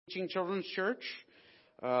Teaching Children's Church.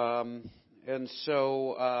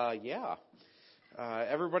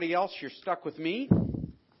 Everybody else, you're stuck with me.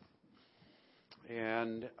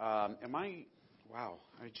 And wow,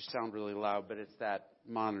 I just sound really loud, but it's that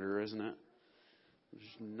monitor, isn't it?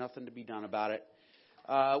 There's nothing to be done about it.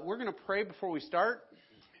 We're going to pray before we start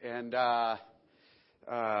and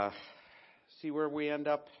see where we end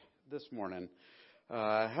up this morning.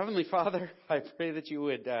 Heavenly Father, I pray that you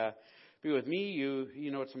would be with me.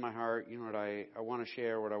 You know what's in my heart. You know what I want to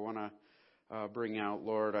share, what I want to bring out.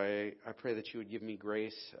 Lord, I pray that you would give me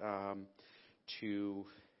grace to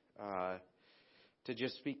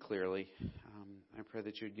just speak clearly. I pray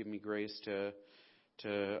that you would give me grace to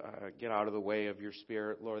get out of the way of your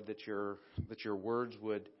Spirit, Lord, that your words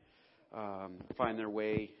would find their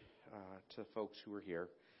way to folks who are here.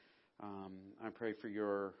 I pray for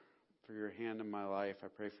your hand in my life. I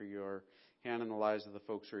pray for your hand in the lives of the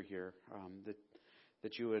folks who are here,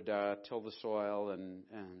 that you would till the soil and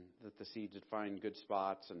that the seeds would find good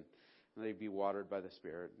spots and they'd be watered by the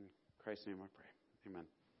Spirit. In Christ's name I pray. Amen.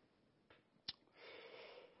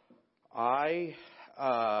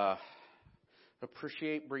 I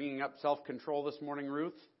appreciate bringing up self-control this morning,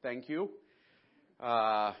 Ruth. Thank you.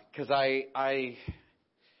 Because I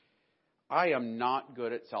am not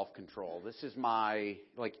good at self-control. This is my,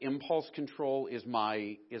 impulse control is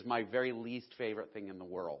my very least favorite thing in the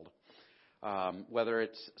world. Whether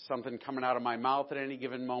it's something coming out of my mouth at any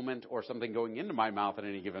given moment or something going into my mouth at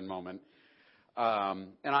any given moment.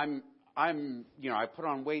 And I put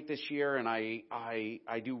on weight this year and I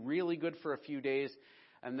do really good for a few days.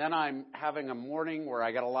 And then I'm having a morning where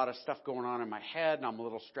I got a lot of stuff going on in my head and I'm a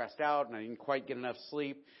little stressed out and I didn't quite get enough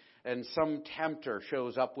sleep. And some tempter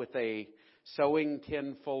shows up with a sewing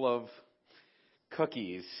tin full of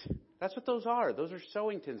cookies. That's what those are. Those are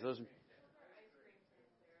sewing tins.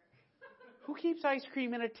 Who keeps ice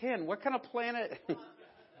cream in a tin? What kind of planet?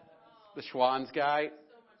 The Schwann's guy.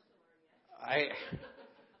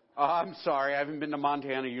 I'm sorry. I haven't been to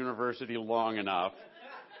Montana University long enough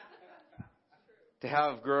to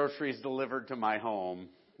have groceries delivered to my home.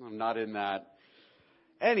 I'm not in that.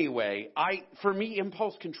 Anyway, for me,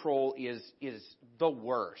 impulse control is the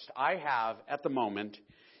worst. I have, at the moment,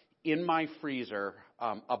 in my freezer,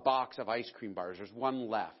 a box of ice cream bars. There's one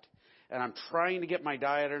left. And I'm trying to get my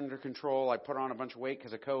diet under control. I put on a bunch of weight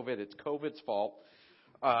because of COVID. It's COVID's fault.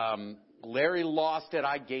 Larry lost it.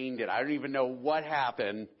 I gained it. I don't even know what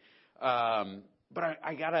happened. But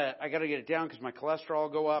I gotta get it down because my cholesterol will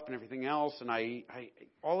go up and everything else. And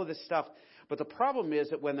all of this stuff. But the problem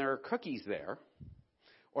is that when there are cookies there,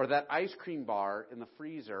 or that ice cream bar in the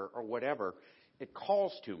freezer or whatever, it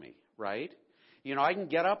calls to me, right? You know, I can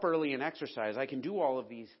get up early and exercise. I can do all of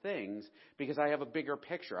these things because I have a bigger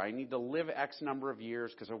picture. I need to live X number of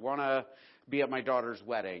years because I want to be at my daughter's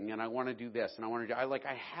wedding and I want to do this and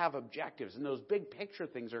I have objectives, and those big picture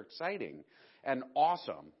things are exciting and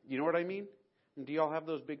awesome. You know what I mean? And do y'all have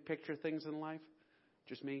those big picture things in life?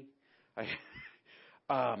 Just me?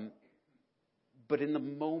 But in the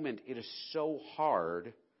moment, it is so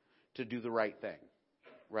hard to do the right thing,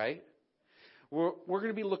 right? We're going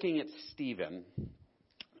to be looking at Stephen,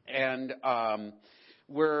 and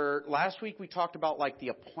last week we talked about the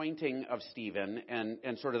appointing of Stephen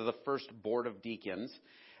and sort of the first board of deacons,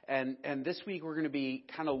 and this week we're going to be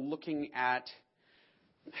kind of look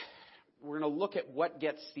at what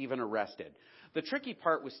gets Stephen arrested. The tricky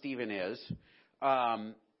part with Stephen is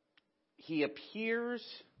he appears.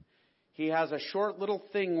 He has a short little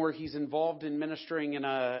thing where he's involved in ministering in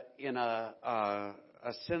a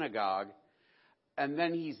synagogue, and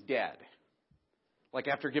then he's dead,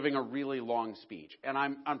 after giving a really long speech. And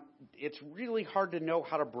it's really hard to know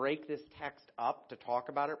how to break this text up to talk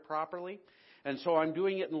about it properly. And so I'm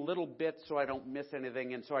doing it in little bits so I don't miss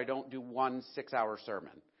anything and so I don't do one 6-hour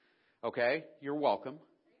sermon. Okay? You're welcome.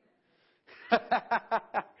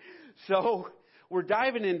 So we're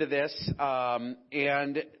diving into this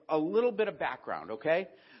and a little bit of background, okay?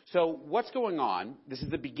 So what's going on? This is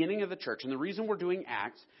the beginning of the church. And the reason we're doing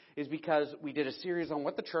Acts is because we did a series on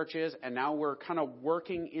what the church is, and now we're kind of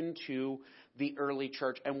working into the early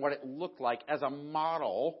church and what it looked like as a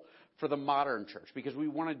model for the modern church, because we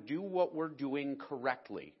want to do what we're doing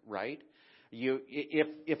correctly, right?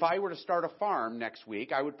 If I were to start a farm next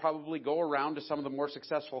week, I would probably go around to some of the more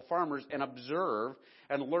successful farmers and observe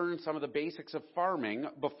and learn some of the basics of farming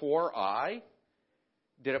before I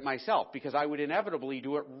did it myself, because I would inevitably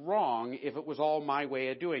do it wrong if it was all my way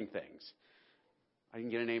of doing things. I can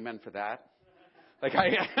get an amen for that.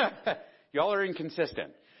 Y'all are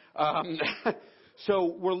inconsistent.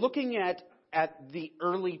 So we're looking at at the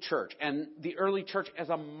early church, and the early church as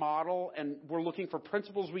a model, and we're looking for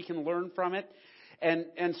principles we can learn from it.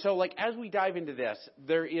 And so, like, as we dive into this,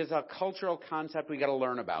 there is a cultural concept we got to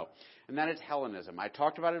learn about, and that is Hellenism. I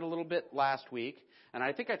talked about it a little bit last week, and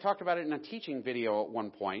I think I talked about it in a teaching video at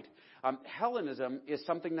one point. Hellenism is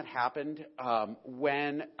something that happened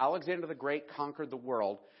when Alexander the Great conquered the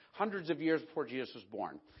world hundreds of years before Jesus was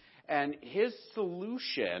born. And his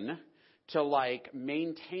solution to, like,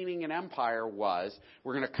 maintaining an empire was,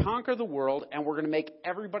 we're going to conquer the world, and we're going to make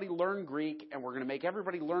everybody learn Greek, and we're going to make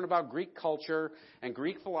everybody learn about Greek culture and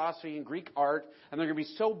Greek philosophy and Greek art, and they're going to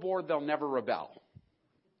be so bored they'll never rebel.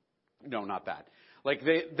 No, not that. Like,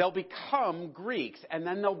 they'll become Greeks, and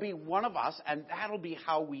then they'll be one of us, and that'll be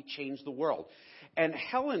how we change the world. And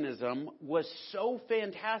Hellenism was so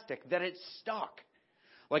fantastic that it stuck.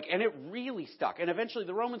 Like, and it really stuck. And eventually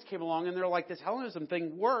the Romans came along and they're like, this Hellenism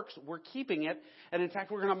thing works. We're keeping it. And in fact,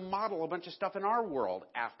 we're going to model a bunch of stuff in our world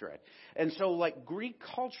after it. And so, like, Greek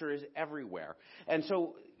culture is everywhere. And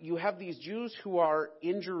so you have these Jews who are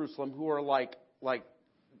in Jerusalem who are like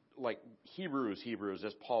Hebrews,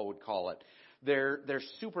 as Paul would call it. They're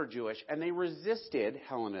super Jewish, and they resisted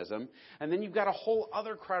Hellenism. And then you've got a whole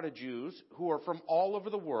other crowd of Jews who are from all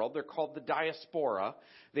over the world. They're called the diaspora.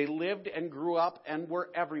 They lived and grew up and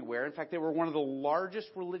were everywhere. In fact, they were one of the largest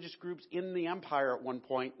religious groups in the empire at one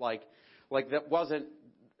point, like that wasn't,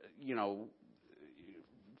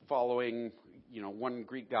 following, one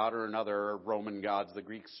Greek god or another, or Roman gods. The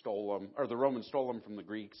Greeks stole them, or the Romans stole them from the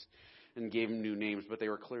Greeks and gave them new names, but they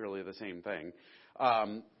were clearly the same thing.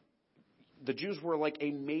 The Jews were like a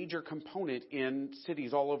major component in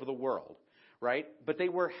cities all over the world, right? But they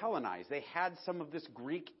were Hellenized. They had some of this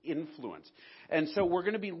Greek influence. And so we're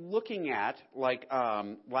going to be looking at, like,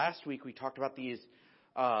 last week we talked about these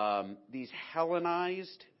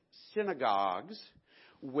Hellenized synagogues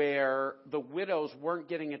where the widows weren't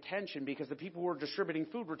getting attention because the people who were distributing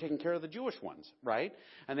food were taking care of the Jewish ones, right?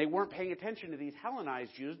 And they weren't paying attention to these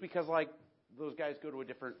Hellenized Jews because, like, those guys go to a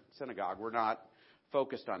different synagogue. We're not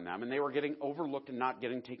focused on them, and they were getting overlooked and not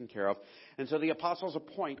getting taken care of. And so the apostles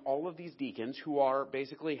appoint all of these deacons who are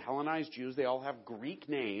basically Hellenized Jews. They all have Greek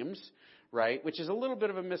names, right, which is a little bit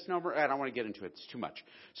of a misnomer. I don't want to get into it. It's too much.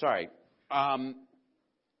 Sorry.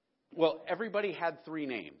 Well, everybody had three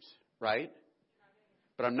names, right?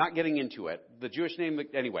 But I'm not getting into it. The Jewish name,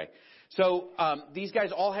 anyway. So these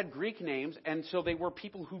guys all had Greek names, and so they were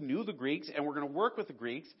people who knew the Greeks and were going to work with the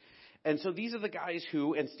Greeks. And so these are the guys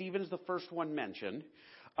who, and Stephen's the first one mentioned.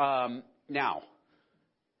 Now,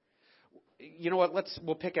 you know what?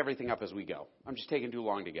 We'll pick everything up as we go. I'm just taking too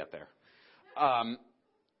long to get there.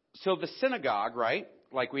 So the synagogue, right?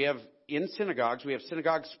 Like we have in synagogues, we have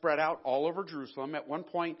synagogues spread out all over Jerusalem. At one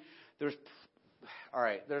point, there's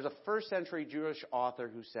a first century Jewish author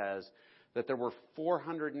who says that there were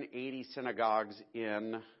 480 synagogues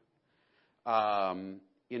in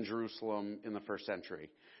Jerusalem in the first century,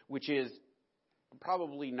 which is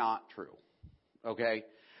probably not true, okay?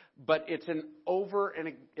 But it's an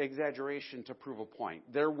exaggeration to prove a point.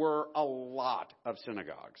 There were a lot of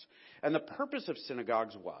synagogues. And the purpose of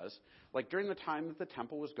synagogues was, like during the time that the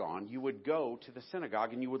temple was gone, you would go to the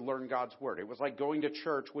synagogue and you would learn God's word. It was like going to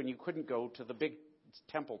church when you couldn't go to the big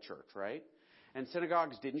temple church, right? And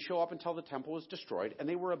synagogues didn't show up until the temple was destroyed, and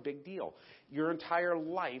they were a big deal. Your entire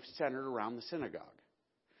life centered around the synagogue.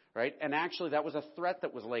 Right? And actually, that was a threat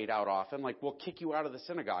that was laid out often, like, we'll kick you out of the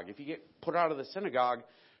synagogue. If you get put out of the synagogue,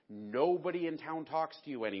 nobody in town talks to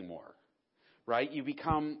you anymore. Right? You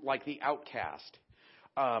become like the outcast.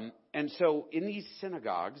 And so in these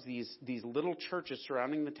synagogues, these little churches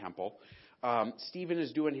surrounding the temple, Stephen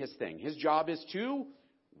is doing his thing. His job is to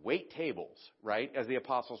wait tables, right? As the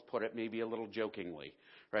apostles put it, maybe a little jokingly.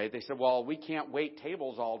 Right? They said, well, we can't wait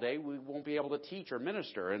tables all day. We won't be able to teach or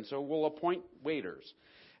minister. And so we'll appoint waiters.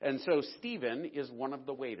 And so Stephen is one of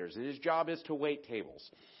the waiters, and his job is to wait tables.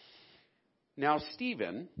 Now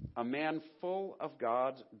Stephen, a man full of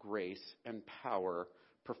God's grace and power,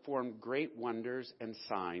 performed great wonders and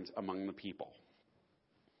signs among the people.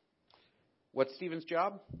 What's Stephen's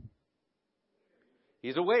job?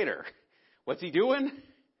 He's a waiter. What's he doing?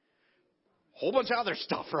 Whole bunch of other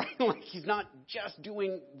stuff, right? Like he's not just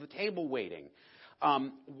doing the table waiting.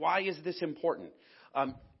 Why is this important?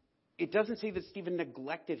 It doesn't say that Stephen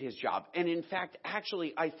neglected his job. And in fact,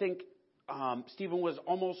 actually, I think Stephen was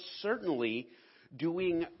almost certainly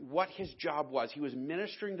doing what his job was. He was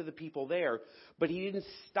ministering to the people there, but he didn't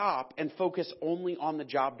stop and focus only on the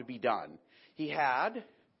job to be done. He had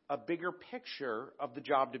a bigger picture of the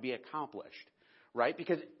job to be accomplished, right?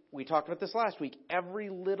 Because we talked about this last week. Every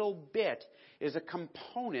little bit is a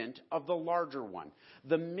component of the larger one.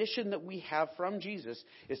 The mission that we have from Jesus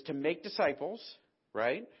is to make disciples,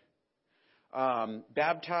 right?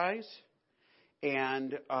 Baptize,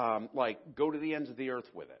 and go to the ends of the earth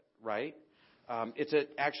with it, right? It's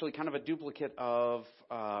actually kind of a duplicate of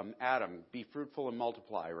Adam. Be fruitful and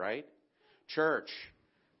multiply, right? Church,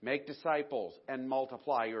 make disciples and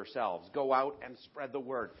multiply yourselves. Go out and spread the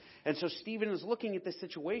word. And so Stephen is looking at this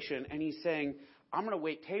situation and he's saying, I'm going to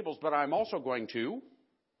wait tables, but I'm also going to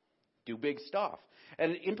do big stuff.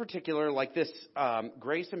 And in particular, like this,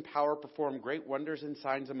 grace and power perform great wonders and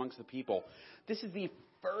signs amongst the people. This is the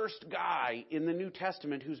first guy in the New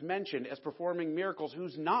Testament who's mentioned as performing miracles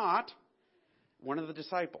who's not one of the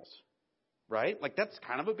disciples, right? Like, that's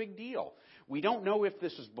kind of a big deal. We don't know if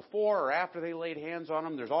this was before or after they laid hands on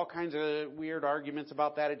him. There's all kinds of weird arguments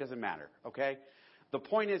about that. It doesn't matter, okay? The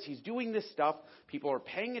point is he's doing this stuff. People are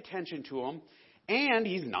paying attention to him, and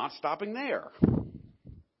he's not stopping there.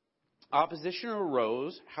 Opposition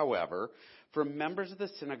arose, however, from members of the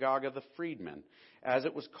synagogue of the freedmen, as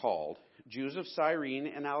it was called, Jews of Cyrene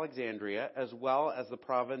and Alexandria, as well as the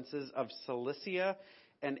provinces of Cilicia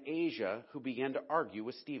and Asia, who began to argue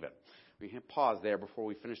with Stephen. We can pause there before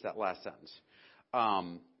we finish that last sentence.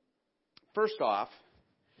 First off,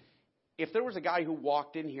 if there was a guy who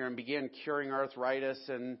walked in here and began curing arthritis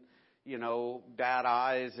and, bad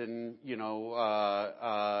eyes and,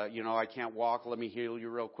 I can't walk, let me heal you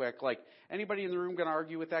real quick. Like, anybody in the room going to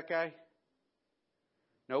argue with that guy?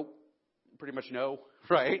 Nope. Pretty much no,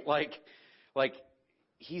 right? Like,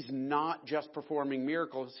 he's not just performing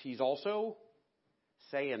miracles. He's also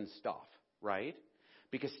saying stuff, right?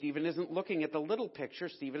 Because Stephen isn't looking at the little picture.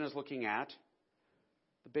 Stephen is looking at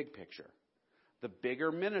the big picture. The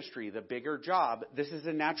bigger ministry, the bigger job. This is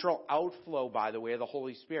a natural outflow, by the way, of the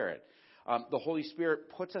Holy Spirit. The Holy Spirit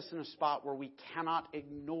puts us in a spot where we cannot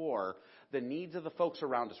ignore the needs of the folks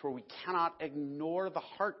around us, where we cannot ignore the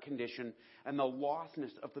heart condition and the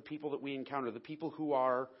lostness of the people that we encounter, the people who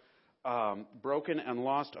are broken and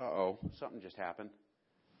lost. Uh-oh, something just happened.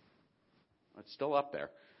 It's still up there,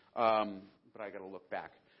 but I got to look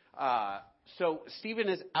back. So Stephen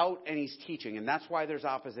is out and he's teaching, and that's why there's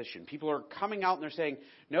opposition. People are coming out and they're saying,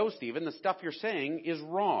 no, Stephen, the stuff you're saying is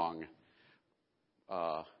wrong.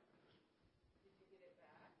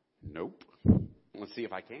 Nope. Let's see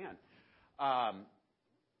if I can.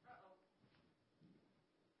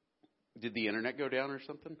 Did the internet go down or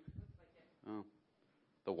something? Oh,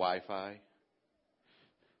 the Wi-Fi.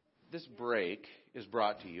 This break is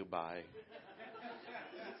brought to you by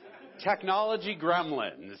Technology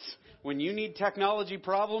Gremlins. When you need technology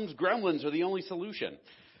problems, Gremlins are the only solution.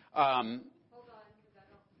 Hold on, because I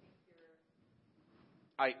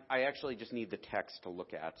don't think I actually just need the text to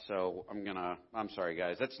look at, so I'm sorry,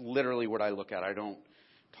 guys. That's literally what I look at. I don't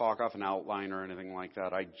talk off an outline or anything like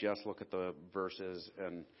that. I just look at the verses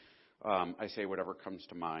and I say whatever comes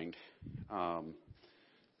to mind. I'm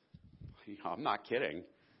not kidding.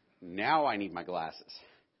 Now I need my glasses.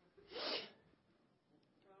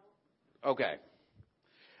 Okay.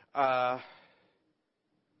 That's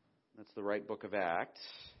the right book of Acts.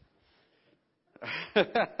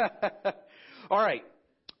 All right.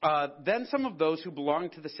 Then some of those who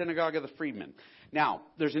belonged to the synagogue of the freedmen. Now,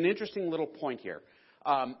 there's an interesting little point here.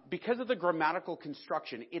 Because of the grammatical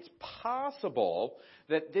construction, it's possible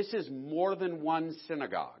that this is more than one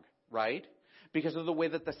synagogue, right? Because of the way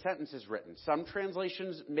that the sentence is written. Some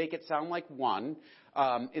translations make it sound like one.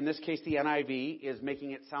 In this case, the NIV is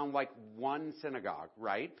making it sound like one synagogue,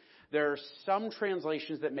 right? There are some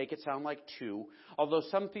translations that make it sound like two, although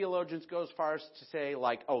some theologians go as far as to say,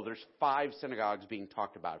 like, oh, there's 5 synagogues being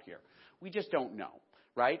talked about here. We just don't know,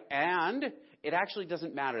 right? And it actually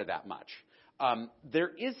doesn't matter that much.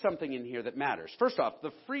 There is something in here that matters. First off,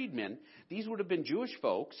 the freedmen, these would have been Jewish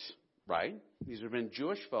folks, right? These would have been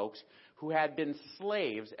Jewish folks who had been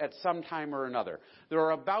slaves at some time or another. There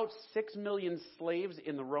are about 6 million slaves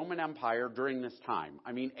in the Roman Empire during this time.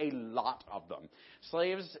 I mean, a lot of them.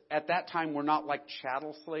 Slaves at that time were not like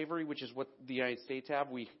chattel slavery, which is what the United States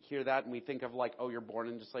have. We hear that and we think of like, oh, you're born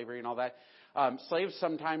into slavery and all that. Slaves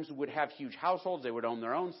sometimes would have huge households. They would own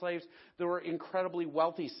their own slaves. There were incredibly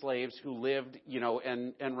wealthy slaves who lived,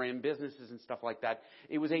 and ran businesses and stuff like that.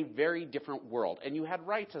 It was a very different world. And you had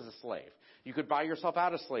rights as a slave. You could buy yourself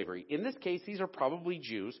out of slavery. In this case, these are probably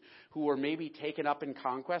Jews who were maybe taken up in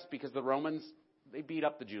conquest because the Romans, they beat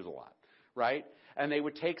up the Jews a lot, right? And they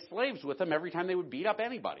would take slaves with them every time they would beat up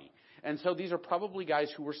anybody. And so these are probably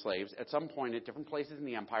guys who were slaves at some point at different places in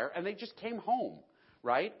the empire, and they just came home,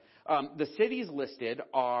 right? The cities listed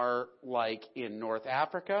are like in North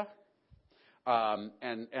Africa,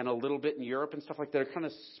 and a little bit in Europe and stuff like that. They're kind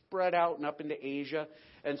of spread out and up into Asia.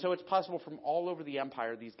 And so it's possible from all over the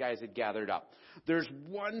empire these guys had gathered up. There's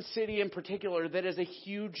one city in particular that is a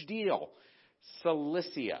huge deal.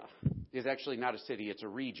 Cilicia is actually not a city, it's a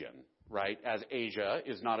region, right? As Asia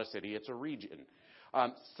is not a city, it's a region.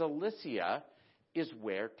 Cilicia is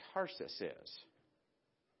where Tarsus is.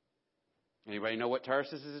 Anybody know what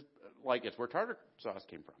Tarsus is like? It's where tartar sauce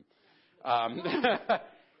came from.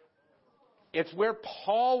 It's where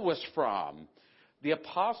Paul was from. The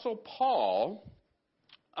Apostle Paul,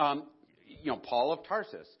 Paul of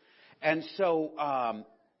Tarsus. And so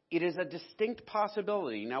it is a distinct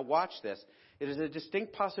possibility. Now watch this. It is a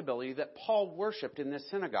distinct possibility that Paul worshipped in this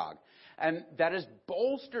synagogue. And that is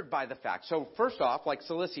bolstered by the fact. So first off, like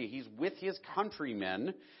Cilicia, he's with his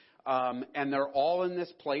countrymen. And they're all in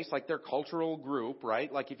this place, like their cultural group,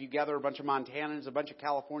 right? Like if you gather a bunch of Montanans, a bunch of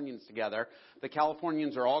Californians together, the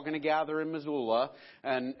Californians are all going to gather in Missoula,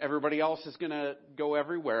 and everybody else is going to go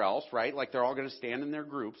everywhere else, right? Like they're all going to stand in their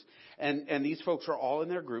groups, and these folks are all in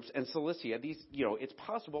their groups. And Cilicia, it's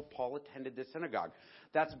possible Paul attended this synagogue.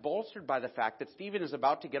 That's bolstered by the fact that Stephen is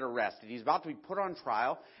about to get arrested. He's about to be put on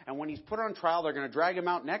trial, and when he's put on trial, they're going to drag him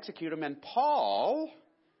out and execute him, and Paul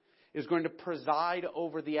is going to preside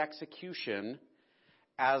over the execution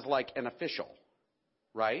as like an official,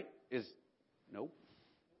 right? Nope.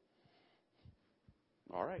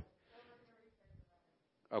 All right.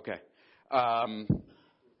 Okay. Back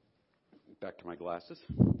to my glasses.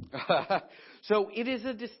 So it is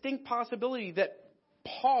a distinct possibility that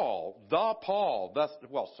Saul,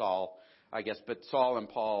 I guess, but Saul and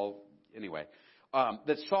Paul, anyway,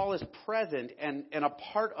 that Saul is present and a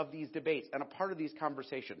part of these debates and a part of these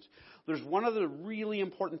conversations. There's one other really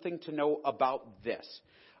important thing to know about this,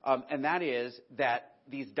 and that is that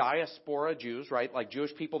these diaspora Jews, right, like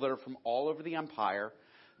Jewish people that are from all over the empire,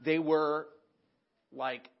 they were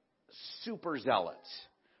like super zealots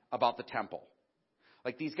about the temple.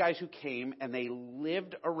 Like these guys who came and they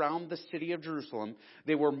lived around the city of Jerusalem,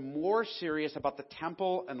 they were more serious about the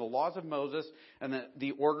temple and the laws of Moses and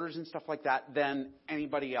the orders and stuff like that than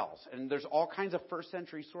anybody else. And there's all kinds of first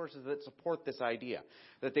century sources that support this idea,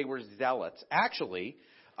 that they were zealots. Actually,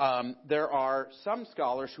 there are some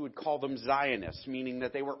scholars who would call them Zionists, meaning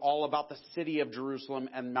that they were all about the city of Jerusalem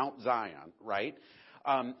and Mount Zion, right?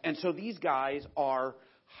 And so these guys are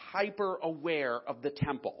hyper aware of the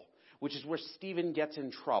temple, which is where Stephen gets in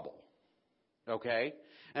trouble, okay?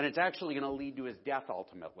 And it's actually going to lead to his death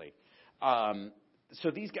ultimately. So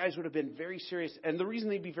these guys would have been very serious. And the reason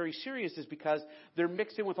they'd be very serious is because they're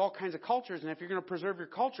mixed in with all kinds of cultures. And if you're going to preserve your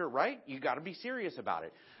culture, right, you got to be serious about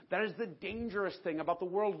it. That is the dangerous thing about the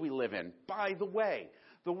world we live in. By the way,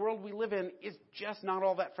 the world we live in is just not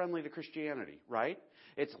all that friendly to Christianity, right?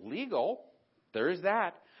 It's legal. There is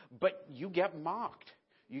that. But you get mocked.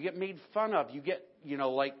 You get made fun of. You get,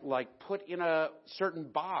 like put in a certain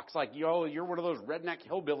box. Like, you're one of those redneck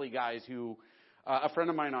hillbilly guys who, a friend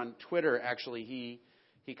of mine on Twitter, actually, he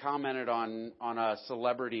commented on a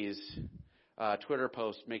celebrity's Twitter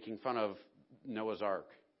post making fun of Noah's Ark.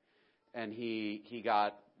 And he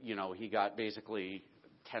got basically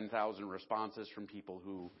 10,000 responses from people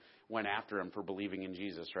who went after him for believing in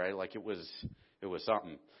Jesus, right? Like it was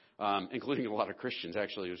something. Including a lot of Christians,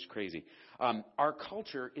 actually. It was crazy. Our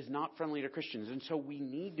culture is not friendly to Christians, and so we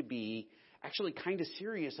need to be actually kind of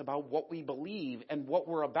serious about what we believe and what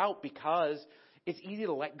we're about, because it's easy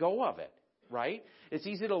to let go of it, right? It's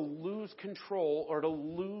easy to lose control or to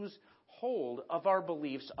lose hold of our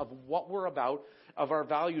beliefs, of what we're about, of our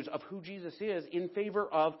values, of who Jesus is, in favor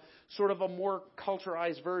of sort of a more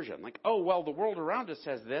culturized version. Like, oh, well, the world around us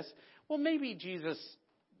says this. Well, maybe Jesus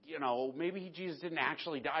didn't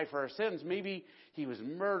actually die for our sins. Maybe he was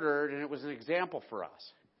murdered and it was an example for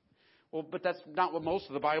us. Well, but that's not what most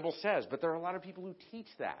of the Bible says. But there are a lot of people who teach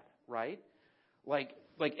that, right? And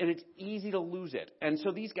it's easy to lose it. And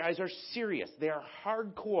so these guys are serious. They are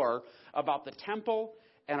hardcore about the temple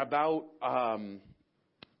and about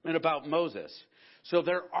Moses. So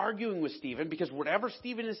they're arguing with Stephen because whatever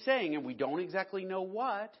Stephen is saying, and we don't exactly know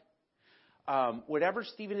whatever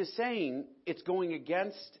Stephen is saying, it's going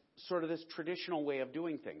against sort of this traditional way of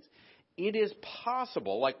doing things. It is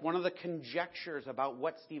possible, like one of the conjectures about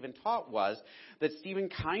what Stephen taught was that Stephen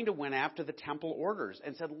kind of went after the temple orders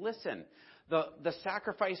and said, listen, the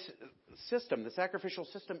sacrificial system,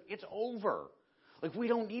 it's over. Like, we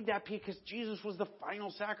don't need that because Jesus was the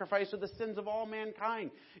final sacrifice of the sins of all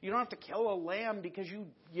mankind. You don't have to kill a lamb because you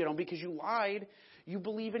lied. You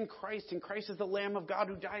believe in Christ, and Christ is the Lamb of God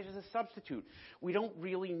who dies as a substitute. We don't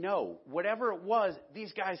really know. Whatever it was,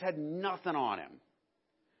 these guys had nothing on him.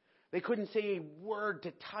 They couldn't say a word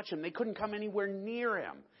to touch him. They couldn't come anywhere near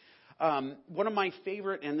him. One of my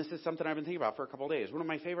favorite, and this is something I've been thinking about for a couple of days, one of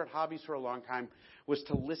my favorite hobbies for a long time was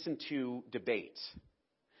to listen to debates.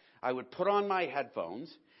 I would put on my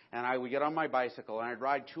headphones, and I would get on my bicycle, and I'd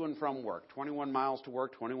ride to and from work, 21 miles to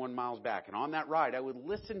work, 21 miles back. And on that ride, I would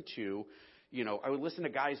listen to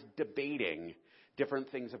guys debating different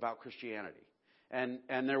things about Christianity.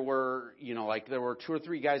 And there were, there were two or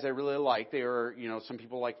three guys I really liked. They were, some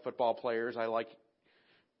people like football players. I like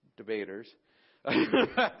debaters.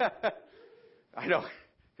 I know,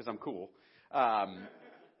 because I'm cool.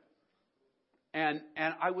 And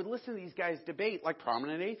I would listen to these guys debate like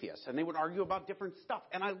prominent atheists, and they would argue about different stuff.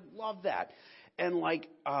 And I love that. And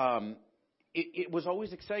it was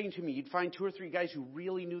always exciting to me. You'd find two or three guys who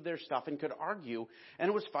really knew their stuff and could argue, and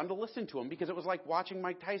it was fun to listen to them because it was like watching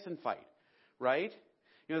Mike Tyson fight. Right?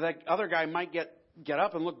 That other guy might get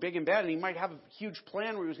up and look big and bad, and he might have a huge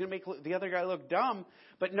plan where he was going to make the other guy look dumb,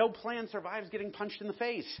 but no plan survives getting punched in the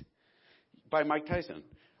face by Mike Tyson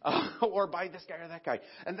or by this guy or that guy.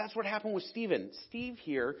 And that's what happened with Stephen. Steve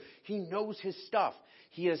here, he knows his stuff.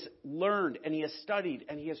 He has learned, and he has studied,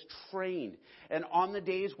 and he has trained. And on the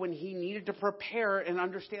days when he needed to prepare and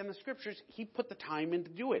understand the scriptures, he put the time in to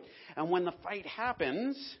do it. And when the fight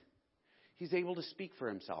happens, he's able to speak for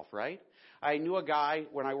himself, right? I knew a guy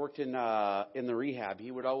when I worked in the rehab. He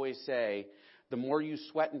would always say, the more you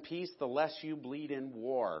sweat in peace, the less you bleed in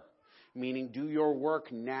war. Meaning, do your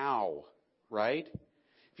work now, right?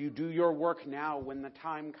 If you do your work now, when the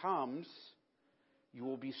time comes, you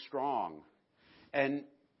will be strong. And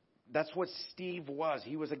that's what Steve was.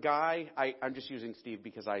 He was a guy, I'm just using Steve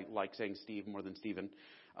because I like saying Steve more than Stephen.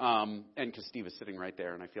 And because Steve is sitting right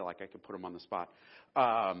there, and I feel like I could put him on the spot.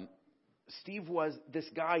 Steve was this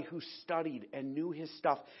guy who studied and knew his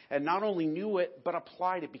stuff, and not only knew it, but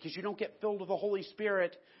applied it, because you don't get filled with the Holy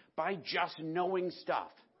Spirit by just knowing stuff.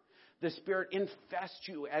 The Spirit infests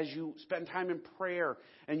you as you spend time in prayer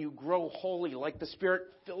and you grow holy, like the Spirit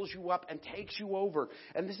fills you up and takes you over.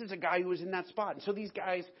 And this is a guy who was in that spot. And so these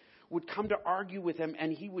guys would come to argue with him,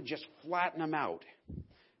 and he would just flatten them out.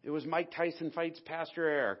 It was Mike Tyson fights Pastor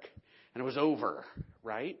Eric, and it was over,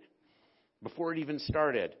 right? Before it even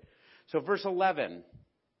started. So verse 11,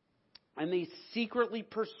 and they secretly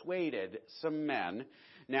persuaded some men.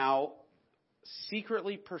 Now,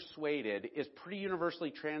 secretly persuaded is pretty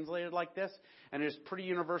universally translated like this, and it is pretty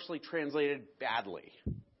universally translated badly.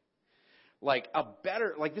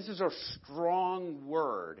 This is a strong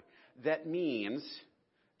word that means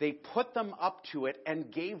they put them up to it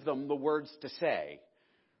and gave them the words to say,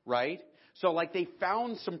 right? So they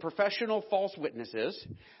found some professional false witnesses,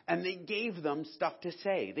 and they gave them stuff to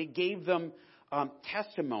say. They gave them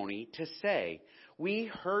testimony to say. We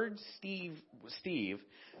heard Steve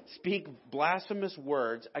speak blasphemous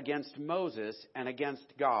words against Moses and against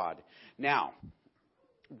God. Now,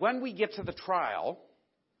 when we get to the trial,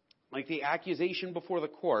 like the accusation before the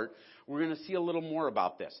court, we're going to see a little more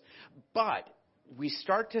about this. But we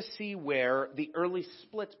start to see where the early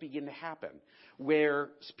splits begin to happen, where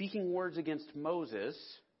speaking words against Moses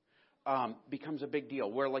becomes a big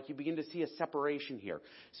deal, where you begin to see a separation here.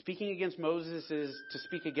 Speaking against Moses is to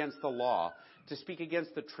speak against the law, to speak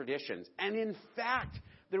against the traditions. And in fact,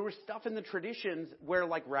 there was stuff in the traditions where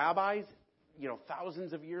rabbis,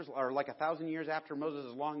 thousands of years, or 1,000 years after Moses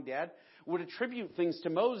is long dead, would attribute things to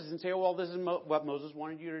Moses and say, oh, well, this is what Moses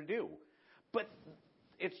wanted you to do. But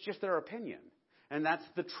it's just their opinion. And that's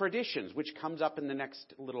the traditions, which comes up in the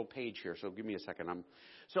next little page here. So give me a second.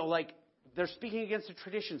 They're speaking against the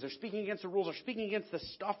traditions. They're speaking against the rules. They're speaking against the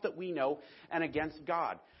stuff that we know and against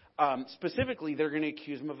God. Specifically, they're going to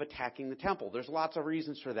accuse him of attacking the temple. There's lots of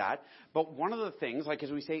reasons for that. But one of the things,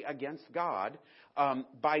 as we say, against God,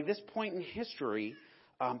 by this point in history,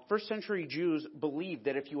 first century Jews believed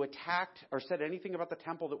that if you attacked or said anything about the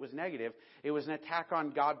temple that was negative, it was an attack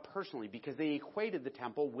on God personally, because they equated the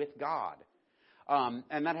temple with God.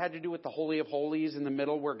 And that had to do with the Holy of Holies in the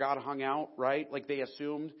middle where God hung out, right? They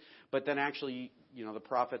assumed. But then actually, the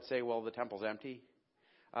prophets say, well, the temple's empty.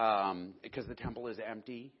 Because the temple is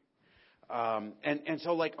empty.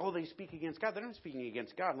 So they speak against God. They're not speaking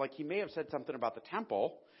against God. He may have said something about the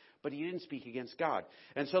temple, but he didn't speak against God.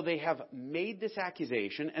 And so they have made this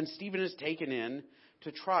accusation, and Stephen is taken in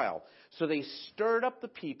to trial. So they stirred up the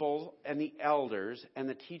people and the elders and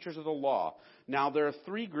the teachers of the law. Now, there are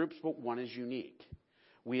three groups, but one is unique.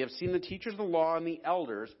 We have seen the teachers of the law and the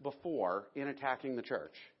elders before in attacking the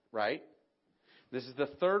church, right? This is the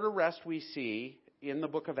third arrest we see in the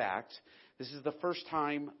book of Acts. This is the first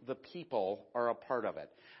time the people are a part of it.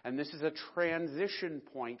 And this is a transition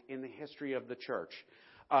point in the history of the church.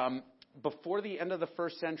 before the end of the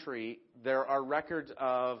first century, there are records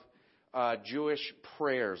of Jewish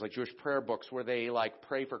prayers, like Jewish prayer books, where they like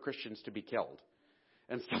pray for Christians to be killed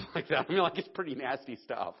and stuff like that. I mean, like, it's pretty nasty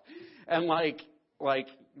stuff. And like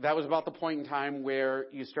that was about the point in time where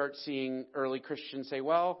you start seeing early Christians say,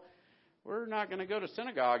 well, we're not going to go to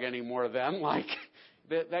synagogue anymore then. Like,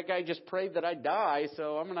 that guy just prayed that I'd die,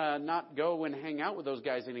 so I'm going to not go and hang out with those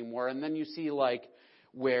guys anymore. And then you see, like,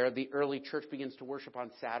 where the early church begins to worship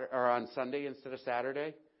on Saturday or on Sunday instead of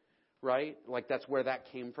Saturday, right? Like, that's where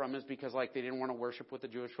that came from, is because, like, they didn't want to worship with the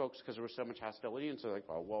Jewish folks because there was so much hostility. And so like,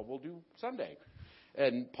 oh, well, we'll do Sunday.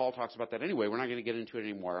 And Paul talks about that anyway. We're not going to get into it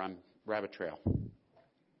anymore. I'm rabbit trail.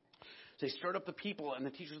 So they stirred up the people and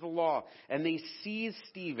the teachers of the law, and they seized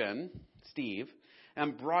Steve,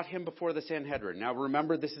 and brought him before the Sanhedrin. Now,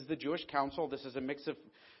 remember, this is the Jewish council. This is a mix of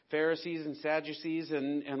Pharisees and Sadducees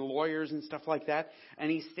and lawyers and stuff like that. And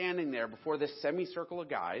he's standing there before this semicircle of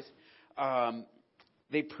guys.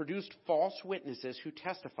 They produced false witnesses who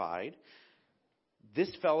testified,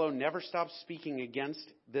 this fellow never stopped speaking against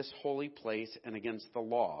this holy place and against the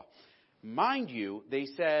law. Mind you, they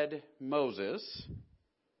said Moses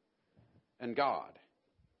and God.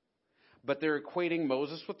 But they're equating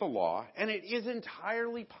Moses with the law. And it is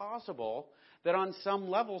entirely possible that on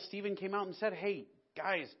some level, Stephen came out and said, hey,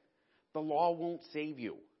 guys, the law won't save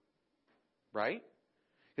you. Right?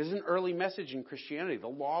 This is an early message in Christianity. The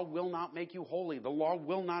law will not make you holy. The law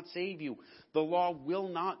will not save you. The law will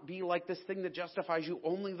not be like this thing that justifies you.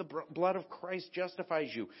 Only the blood of Christ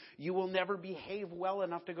justifies you. You will never behave well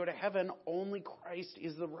enough to go to heaven. Only Christ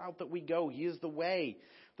is the route that we go. He is the way,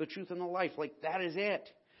 the truth, and the life. Like, that is it.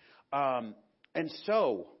 And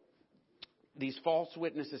so these false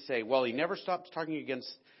witnesses say, well, he never stopped talking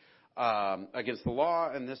against the law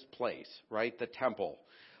and this place, right? The temple.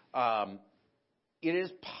 It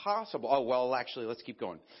is possible. Oh, well, actually, let's keep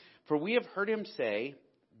going. For we have heard him say,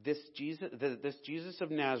 this Jesus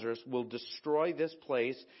of Nazareth will destroy this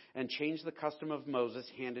place and change the custom of Moses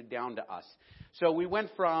handed down to us. So we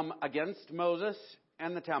went from against Moses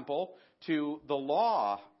and the temple to the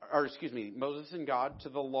law, Moses and God, to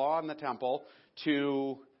the law and the temple,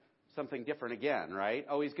 to something different again, right?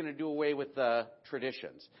 Oh, he's going to do away with the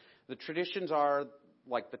traditions. The traditions are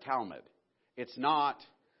like the Talmud. It's not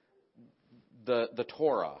the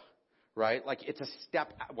Torah, right? Like, it's a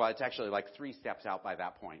step, well, it's actually like 3 steps out by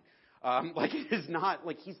that point. Like, it is not,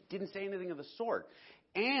 like, he didn't say anything of the sort.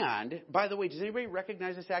 And, by the way, does anybody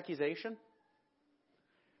recognize this accusation?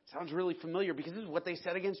 Sounds really familiar because this is what they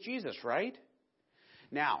said against Jesus, right?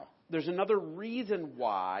 Now, there's another reason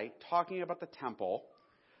why talking about the temple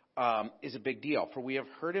is a big deal. For we have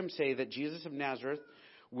heard him say that Jesus of Nazareth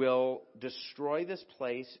will destroy this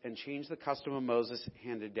place and change the custom of Moses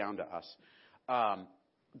handed down to us.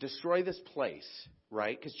 Destroy this place,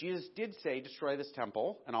 right? Because Jesus did say, destroy this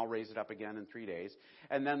temple, and I'll raise it up again in 3 days.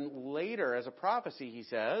 And then later, as a prophecy, he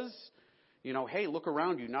says, you know, hey, look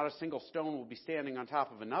around you. Not a single stone will be standing on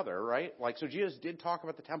top of another, right? Like, so Jesus did talk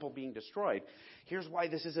about the temple being destroyed. Here's why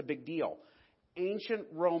this is a big deal. Ancient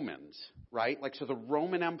Romans, right? Like, so the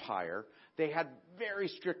Roman Empire, they had very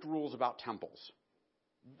strict rules about temples.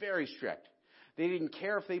 Very strict. They didn't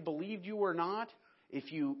care if they believed you or not.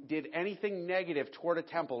 If you did anything negative toward a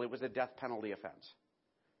temple, it was a death penalty offense.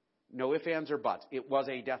 No ifs, ands, or buts. It was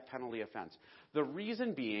a death penalty offense. The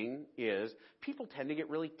reason being is people tend to get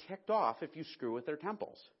really ticked off if you screw with their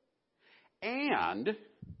temples. And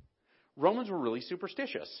Romans were really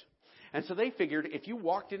superstitious. And so they figured if you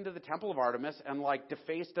walked into the temple of Artemis and like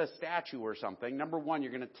defaced a statue or something, number one,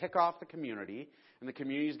 you're going to tick off the community, and the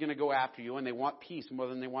community is going to go after you, and they want peace more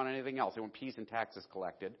than they want anything else. They want peace and taxes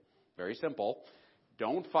collected. Very simple.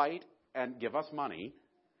 Don't fight and give us money.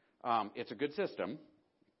 It's a good system.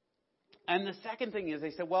 And the second thing is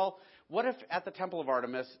they said, well, what if at the Temple of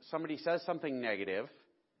Artemis somebody says something negative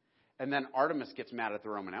and then Artemis gets mad at the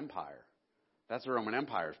Roman Empire? That's the Roman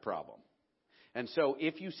Empire's problem. And so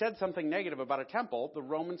if you said something negative about a temple, the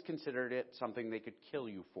Romans considered it something they could kill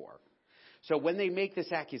you for. So when they make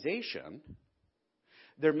this accusation,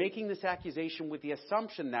 they're making this accusation with the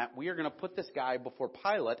assumption that we are going to put this guy before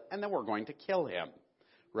Pilate and then we're going to kill him,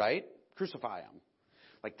 right? Crucify him.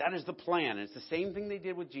 Like, that is the plan. And it's the same thing they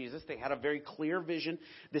did with Jesus. They had a very clear vision.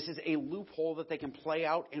 This is a loophole that they can play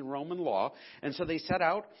out in Roman law. And so they set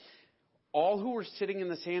out. All who were sitting in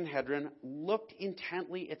the Sanhedrin looked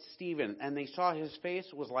intently at Stephen, and they saw his face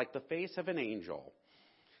was like the face of an angel.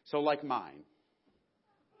 So like mine.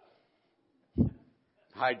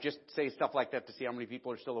 I just say stuff like that to see how many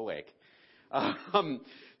people are still awake.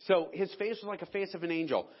 So his face was like a face of an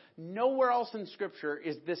angel. Nowhere else in Scripture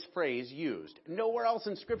is this phrase used. Nowhere else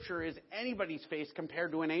in Scripture is anybody's face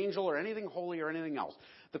compared to an angel or anything holy or anything else.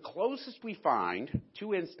 The closest we find,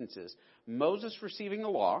 2 instances, Moses receiving the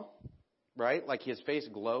law, right? Like his face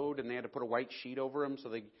glowed and they had to put a white sheet over him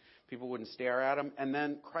so people wouldn't stare at him. And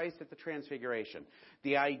then Christ at the Transfiguration.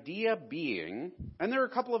 The idea being, and there are a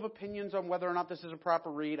couple of opinions on whether or not this is a proper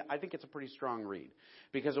read. I think it's a pretty strong read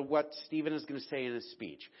because of what Stephen is going to say in his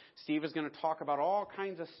speech. Steve is going to talk about all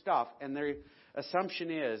kinds of stuff, and their assumption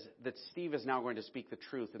is that Steve is now going to speak the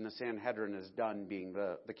truth, and the Sanhedrin is done being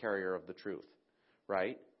the carrier of the truth,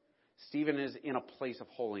 right? Stephen is in a place of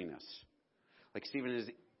holiness. Like Stephen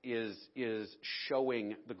is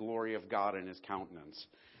showing the glory of God in his countenance.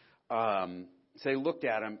 So they looked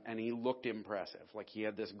at him, and he looked impressive, like he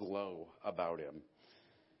had this glow about him.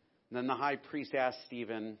 And then the high priest asked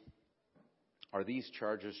Stephen, "Are these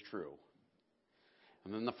charges true?"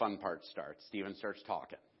 And then the fun part starts. Stephen starts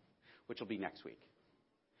talking, which will be next week.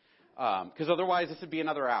 Because otherwise this would be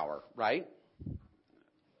another hour, right?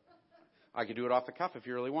 I could do it off the cuff if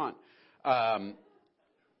you really want.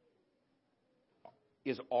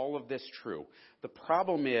 Is all of this true? The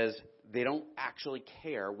problem is they don't actually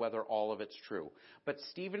care whether all of it's true. But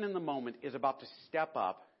Stephen in the moment is about to step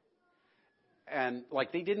up, and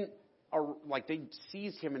they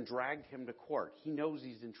seized him and dragged him to court. He knows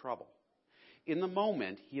he's in trouble. In the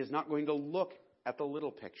moment, he is not going to look at the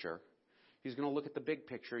little picture. He's going to look at the big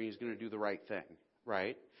picture, and he's going to do the right thing,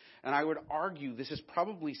 right? And I would argue this is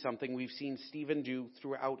probably something we've seen Stephen do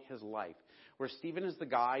throughout his life, where Stephen is the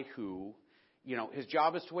guy who, his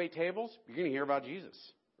job is to wait tables. You're going to hear about Jesus,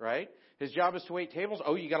 right? His job is to wait tables.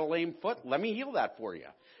 Oh, you got a lame foot? Let me heal that for you.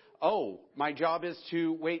 Oh, my job is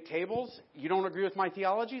to wait tables. You don't agree with my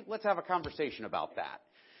theology? Let's have a conversation about that.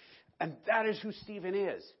 And that is who Stephen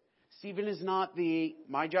is. Stephen is not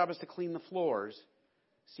my job is to clean the floors.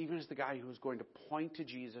 Stephen is the guy who is going to point to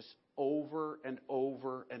Jesus over and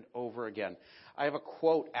over and over again. I have a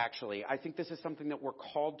quote, actually. I think this is something that we're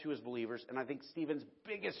called to as believers, and I think Stephen's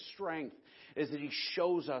biggest strength is that he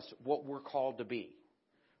shows us what we're called to be,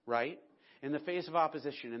 right? In the face of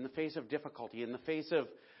opposition, in the face of difficulty, in the face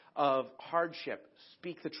of hardship,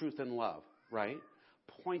 speak the truth in love, right?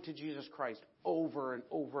 Point to Jesus Christ over and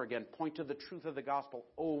over again. Point to the truth of the gospel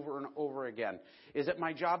over and over again. Is it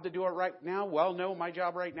my job to do it right now? Well, no, my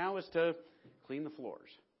job right now is to clean the floors.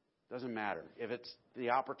 Doesn't matter. If it's the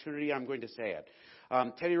opportunity, I'm going to say it.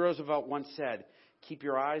 Teddy Roosevelt once said, "Keep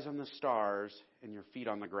your eyes on the stars and your feet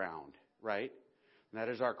on the ground," right? And that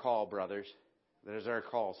is our call, brothers. That is our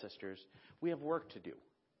call, sisters. We have work to do.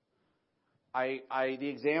 The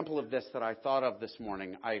example of this that I thought of this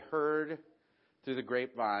morning, I heard through the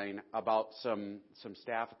grapevine about some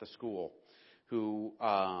staff at the school who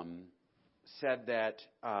said that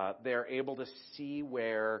they're able to see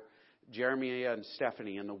where Jeremy and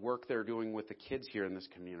Stephanie and the work they're doing with the kids here in this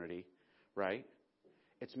community, right?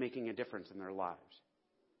 It's making a difference in their lives.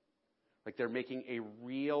 Like they're making a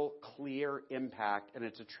real clear impact, and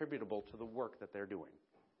it's attributable to the work that they're doing,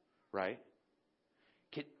 right?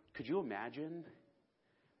 Could you imagine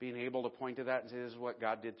being able to point to that and say, "This is what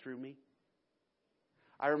God did through me"?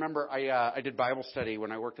 I remember I did Bible study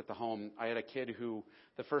when I worked at the home. I had a kid who,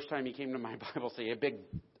 the first time he came to my Bible study, had a big,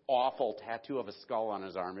 awful tattoo of a skull on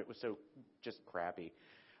his arm. It was so just crappy.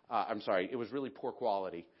 I'm sorry. It was really poor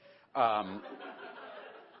quality. And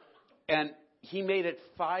he made it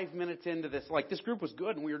 5 minutes into this. Like, this group was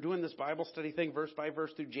good, and we were doing this Bible study thing, verse by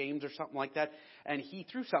verse through James or something like that. And he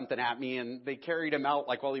threw something at me, and they carried him out,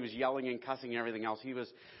 like, while he was yelling and cussing and everything else. He was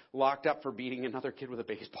locked up for beating another kid with a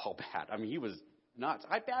baseball bat. I mean, he was nuts.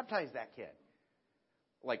 I baptized that kid,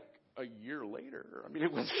 like, a year later. I mean,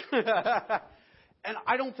 it was... And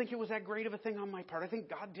I don't think it was that great of a thing on my part. I think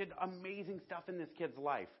God did amazing stuff in this kid's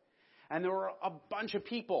life. And there were a bunch of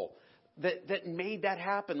people that made that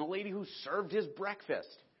happen. The lady who served his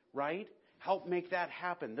breakfast, right, helped make that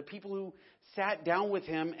happen. The people who sat down with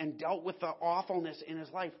him and dealt with the awfulness in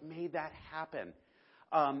his life made that happen.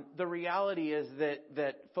 The reality is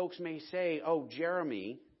that folks may say, "Oh,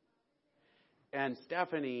 Jeremy and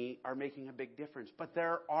Stephanie are making a big difference." But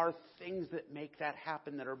there are things that make that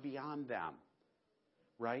happen that are beyond them,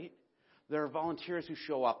 right? There are volunteers who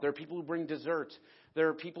show up. There are people who bring desserts. There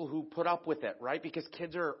are people who put up with it, right? Because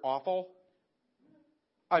kids are awful.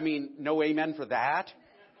 I mean, no amen for that,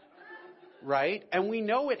 right? And we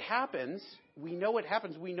know it happens. We know it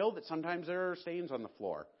happens. We know that sometimes there are stains on the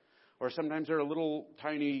floor, or sometimes there are little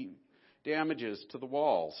tiny damages to the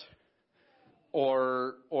walls,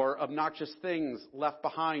 or obnoxious things left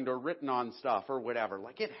behind or written on stuff or whatever.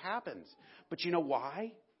 Like, it happens. But you know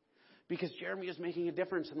why? Because Jeremy is making a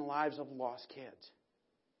difference in the lives of lost kids.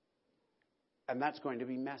 And that's going to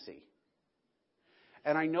be messy.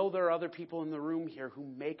 And I know there are other people in the room here who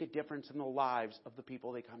make a difference in the lives of the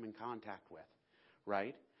people they come in contact with.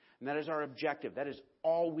 Right? And that is our objective. That is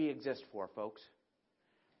all we exist for, folks.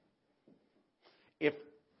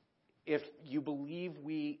 If you believe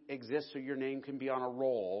we exist so your name can be on a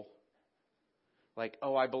roll, like,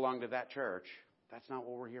 oh, I belong to that church, that's not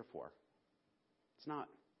what we're here for. It's not.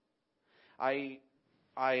 When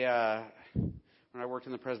I worked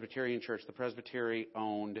in the Presbyterian church, the Presbytery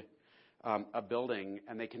owned a building,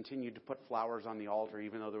 and they continued to put flowers on the altar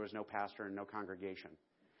even though there was no pastor and no congregation.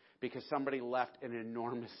 Because somebody left an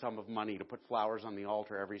enormous sum of money to put flowers on the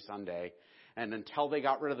altar every Sunday, and until they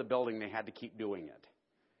got rid of the building, they had to keep doing it.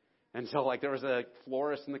 And so, like, there was a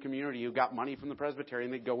florist in the community who got money from the Presbytery,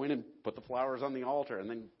 and they'd go in and put the flowers on the altar and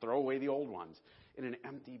then throw away the old ones in an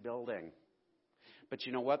empty building. But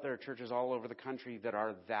you know what? There are churches all over the country that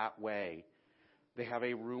are that way. They have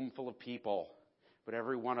a room full of people, but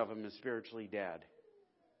every one of them is spiritually dead.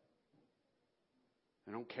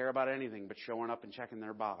 They don't care about anything but showing up and checking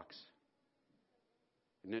their box.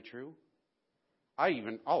 Isn't it true?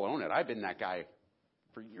 I'll own it. I've been that guy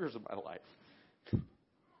for years of my life.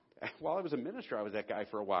 While I was a minister, I was that guy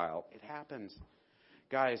for a while. It happens.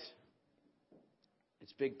 Guys,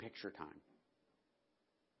 it's big picture time.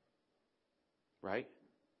 Right?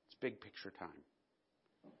 It's big picture time.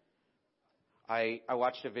 I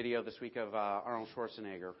watched a video this week of Arnold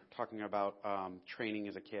Schwarzenegger talking about training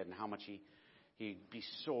as a kid and how much he'd be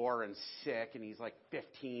sore and sick, and he's like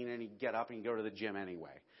 15, and he'd get up and he'd go to the gym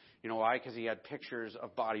anyway. You know why? Because he had pictures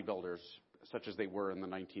of bodybuilders, such as they were in the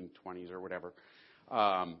 1920s or whatever,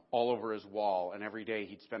 all over his wall. And every day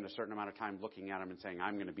he'd spend a certain amount of time looking at them and saying,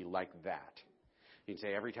 I'm going to be like that. He'd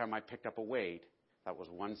say, every time I picked up a weight, that was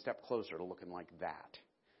one step closer to looking like that.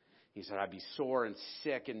 He said, I'd be sore and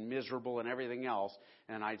sick and miserable and everything else,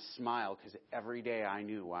 and I'd smile because every day I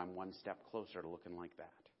knew I'm one step closer to looking like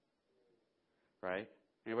that. Right?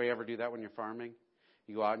 Anybody ever do that when you're farming?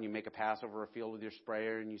 You go out and you make a pass over a field with your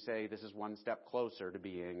sprayer and you say, this is one step closer to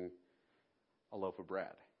being a loaf of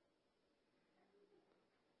bread.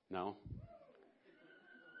 No?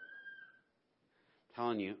 I'm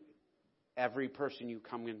telling you, every person you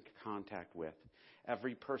come into contact with,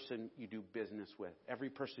 every person you do business with, every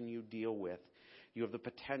person you deal with, you have the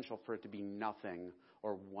potential for it to be nothing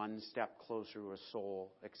or one step closer to a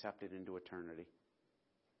soul accepted into eternity.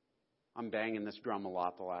 I'm banging this drum a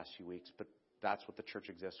lot the last few weeks, but that's what the church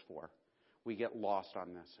exists for. We get lost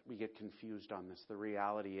on this. We get confused on this. The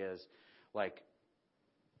reality is, like,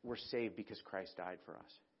 we're saved because Christ died for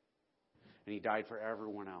us. And he died for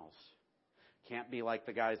everyone else. Can't be like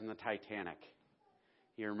the guys in the Titanic.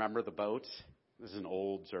 You remember the boats? This is an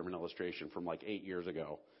old sermon illustration from like 8 years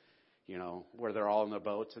ago, you know, where they're all in the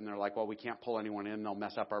boats and they're like, well, we can't pull anyone in. They'll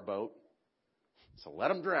mess up our boat. So let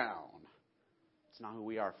them drown. It's not who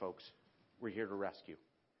we are, folks. We're here to rescue.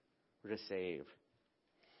 We're to save.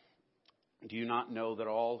 Do you not know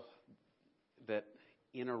that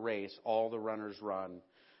in a race, all the runners run,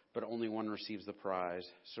 but only one receives the prize?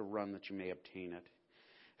 So run that you may obtain it.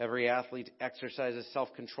 Every athlete exercises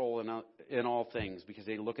self-control in all things because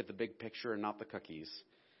they look at the big picture and not the cookies.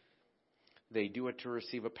 They do it to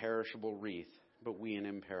receive a perishable wreath, but we an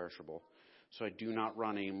imperishable. So I do not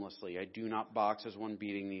run aimlessly. I do not box as one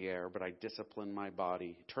beating the air, but I discipline my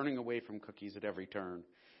body, turning away from cookies at every turn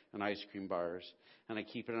and ice cream bars. And I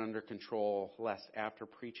keep it under control, lest after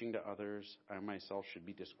preaching to others, I myself should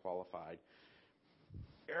be disqualified.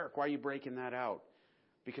 Eric, why are you breaking that out?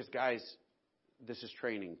 Because, guys, this is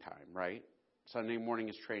training time, right? Sunday morning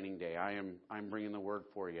is training day. I'm bringing the word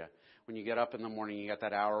for you. When you get up in the morning, you got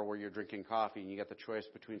that hour where you're drinking coffee, and you got the choice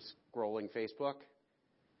between scrolling Facebook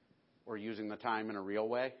or using the time in a real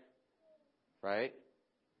way, right?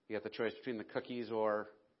 You got the choice between the cookies or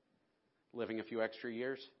living a few extra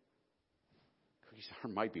years. Cookies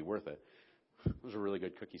might be worth it. Those are really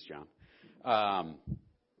good cookies, John.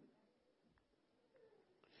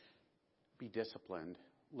 Be disciplined.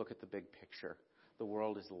 Look at the big picture. The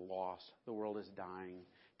world is lost. The world is dying.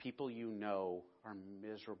 People you know are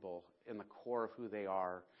miserable in the core of who they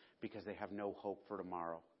are because they have no hope for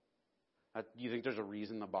tomorrow. Do you think there's a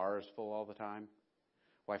reason the bar is full all the time?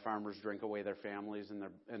 Why farmers drink away their families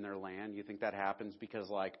and their land? You think that happens because,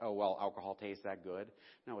 like, oh, well, alcohol tastes that good?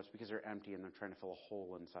 No, it's because they're empty and they're trying to fill a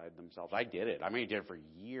hole inside themselves. I did it. I did it for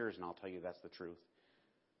years, and I'll tell you that's the truth.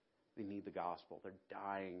 They need the gospel. They're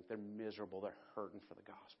dying. They're miserable. They're hurting for the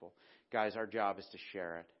gospel. Guys, our job is to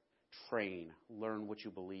share it, train, learn what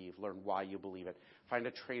you believe, learn why you believe it. Find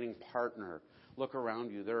a training partner. Look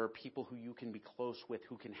around you. There are people who you can be close with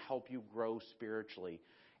who can help you grow spiritually.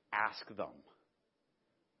 Ask them.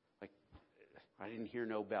 Like, I didn't hear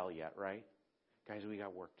no bell yet, right? Guys, we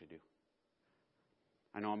got work to do.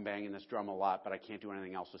 I know I'm banging this drum a lot, but I can't do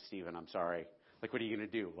anything else with Stephen. I'm sorry. Like, what are you going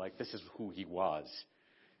to do? Like, this is who he was.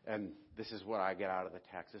 And this is what I get out of the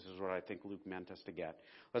text. This is what I think Luke meant us to get.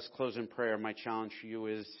 Let's close in prayer. My challenge for you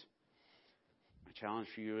is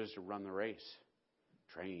to run the race.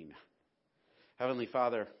 Train. Heavenly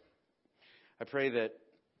Father, I pray that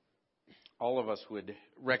all of us would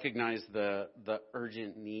recognize the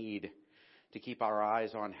urgent need to keep our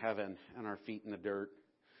eyes on heaven and our feet in the dirt.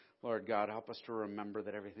 Lord God, help us to remember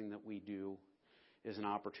that everything that we do is an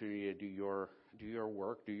opportunity to do your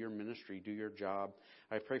work, do your ministry, do your job.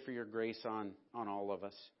 I pray for your grace on all of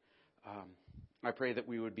us. I pray that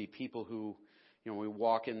we would be people who, we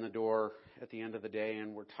walk in the door at the end of the day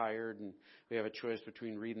and we're tired and we have a choice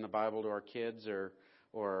between reading the Bible to our kids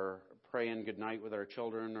or praying goodnight with our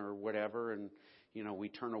children or whatever. And, we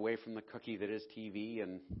turn away from the cookie that is TV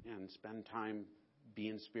and spend time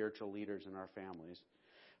being spiritual leaders in our families.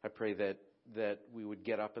 I pray that we would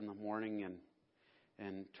get up in the morning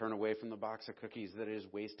and turn away from the box of cookies that is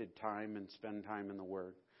wasted time and spend time in the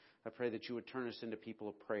Word. I pray that you would turn us into people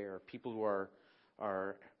of prayer, people who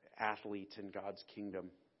are athletes in God's kingdom,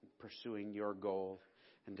 pursuing your goal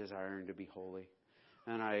and desiring to be holy.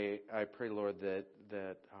 And I pray, Lord, that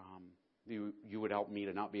you would help me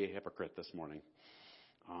to not be a hypocrite this morning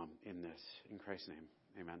in this. In Christ's name,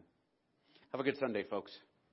 amen. Have a good Sunday, folks.